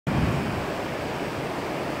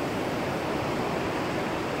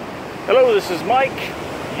Hello, this is Mike,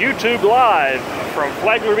 YouTube Live from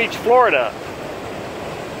Flagler Beach, Florida.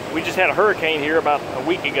 We just had a hurricane here about a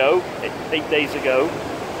week ago, 8 days ago.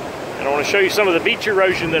 And I want to show you some of the beach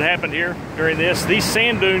erosion that happened here during this. These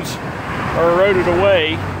sand dunes are eroded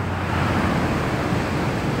away.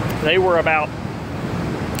 They were about,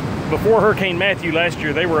 before Hurricane Matthew last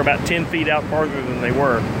year, they were about 10 feet out farther than they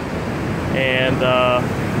were. And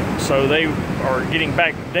so they are getting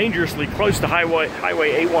back dangerously close to Highway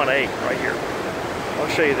A1A right here. I'll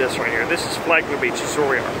show you this right here. This is Flagler Beach. This is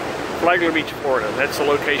where we are. Flagler Beach, Florida. That's the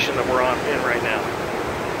location that we're in right now.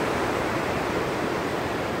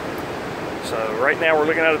 So right now we're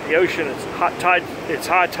looking out at the ocean. It's hot tide. It's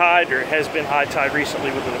high tide, or it has been high tide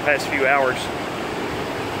recently within the past few hours.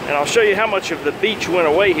 And I'll show you how much of the beach went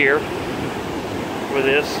away here with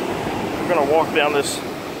this. We're going to walk down these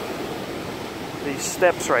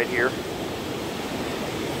steps right here.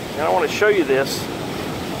 And I want to show you this.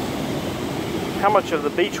 How much of the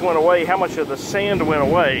beach went away, how much of the sand went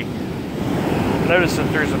away. Notice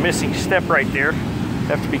that there's a missing step right there.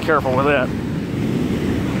 Have to be careful with that.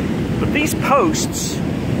 But these posts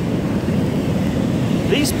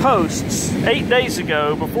 8 days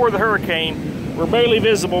ago, before the hurricane, were barely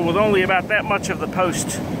visible, with only about that much of the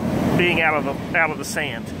post being out of the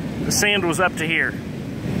sand. The sand was up to here.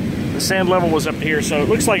 The sand level was up to here, so it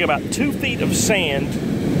looks like about 2 feet of sand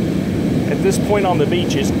at this point on the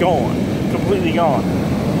beach is gone, completely gone.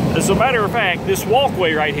 As a matter of fact, this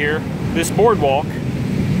walkway right here, this boardwalk,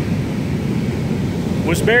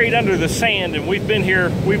 was buried under the sand, and we've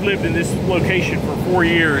lived in this location for 4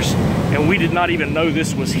 years, and we did not even know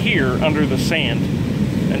this was here under the sand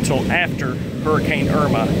until after Hurricane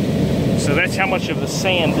Irma. So that's how much of the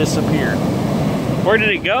sand disappeared. Where did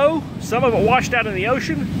it go? Some of it washed out in the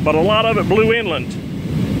ocean, but a lot of it blew inland,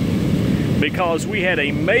 because we had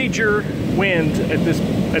a major wind at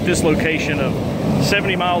this location of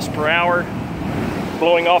 70 miles per hour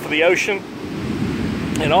blowing off of the ocean.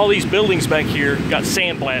 And all these buildings back here got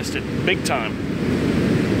sandblasted big time.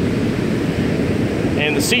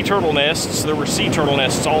 And the sea turtle nests, there were sea turtle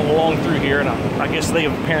nests all along through here, and I guess they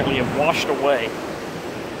apparently have washed away,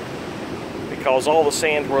 because all the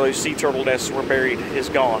sand where those sea turtle nests were buried is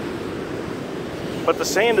gone. But the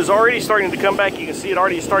sand is already starting to come back. You can see it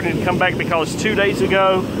already starting to come back, because 2 days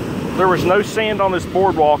ago there was no sand on this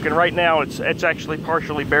boardwalk, and right now it's actually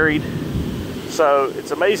partially buried. So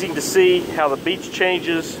it's amazing to see how the beach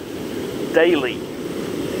changes daily.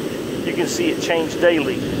 You can see it change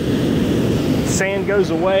daily. Sand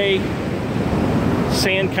goes away,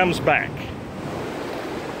 sand comes back.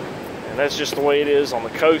 And that's just the way it is on the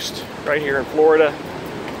coast right here in Florida.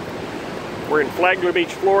 We're in Flagler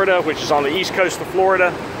Beach, Florida, which is on the east coast of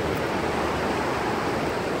Florida.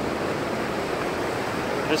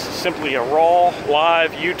 This is simply a raw,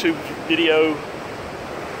 live YouTube video.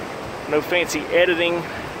 No fancy editing.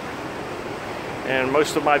 And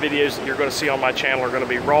most of my videos that you're going to see on my channel are going to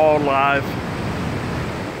be raw, live,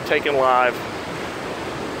 taken live.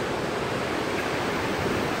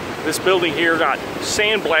 This building here got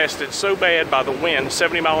sandblasted so bad by the wind,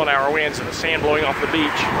 70-mile-an-hour winds, and the sand blowing off the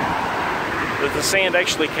beach, that the sand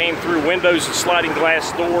actually came through windows and sliding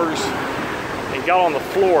glass doors and got on the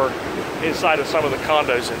floor inside of some of the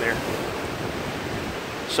condos in there.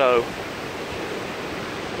 So,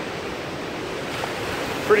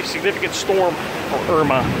 pretty significant storm for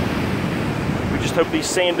Irma. We just hope these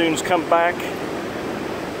sand dunes come back,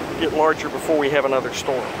 get larger before we have another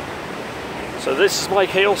storm. So this is Mike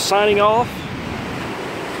Hale signing off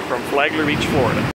from Flagler Beach, Florida.